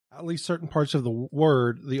at least certain parts of the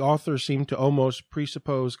word, the author seemed to almost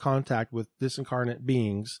presuppose contact with disincarnate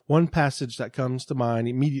beings. One passage that comes to mind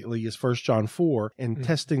immediately is 1 John 4 and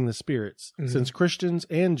testing the spirits. Since Christians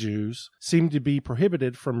and Jews seem to be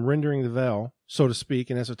prohibited from rendering the veil, so to speak,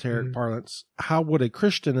 in esoteric parlance, how would a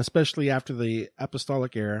Christian, especially after the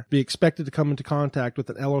apostolic era, be expected to come into contact with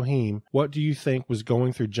an Elohim? What do you think was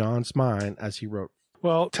going through John's mind as he wrote?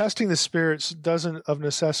 Well, testing the spirits doesn't of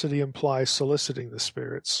necessity imply soliciting the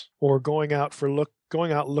spirits or going out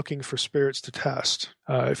looking for spirits to test.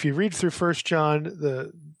 If you read through 1 John,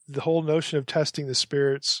 the whole notion of testing the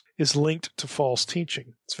spirits is linked to false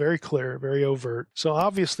teaching. It's very clear, very overt. So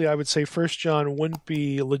obviously, I would say 1 John wouldn't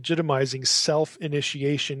be legitimizing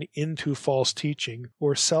self-initiation into false teaching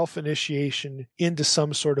or self-initiation into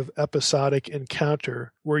some sort of episodic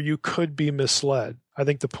encounter where you could be misled. I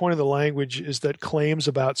think the point of the language is that claims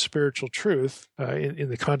about spiritual truth, in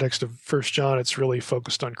the context of 1 John, it's really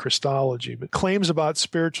focused on Christology, but claims about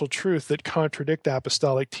spiritual truth that contradict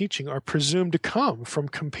apostolic teaching are presumed to come from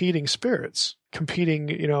competing spirits, competing,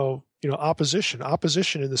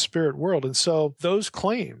 opposition in the spirit world. And so those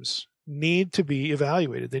claims need to be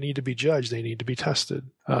evaluated. They need to be judged. They need to be tested.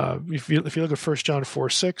 If you look at 1 John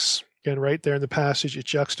 4:6, again, right there in the passage, it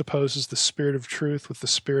juxtaposes the spirit of truth with the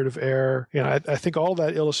spirit of error. I think all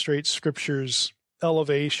that illustrates Scripture's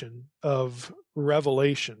elevation of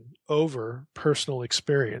revelation over personal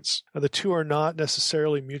experience. Now, the two are not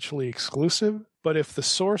necessarily mutually exclusive, but if the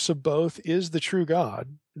source of both is the true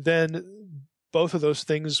God, then both of those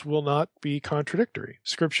things will not be contradictory.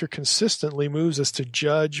 Scripture consistently moves us to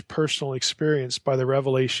judge personal experience by the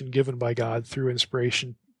revelation given by God through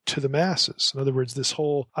inspiration to the masses. In other words, this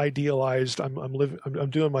whole idealized, I'm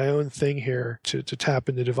doing my own thing here to tap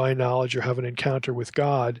into divine knowledge or have an encounter with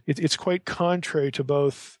God. It's quite contrary to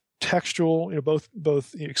both textual,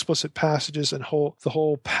 both explicit passages and the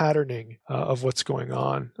whole patterning of what's going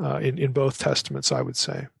on in both testaments, I would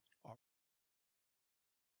say.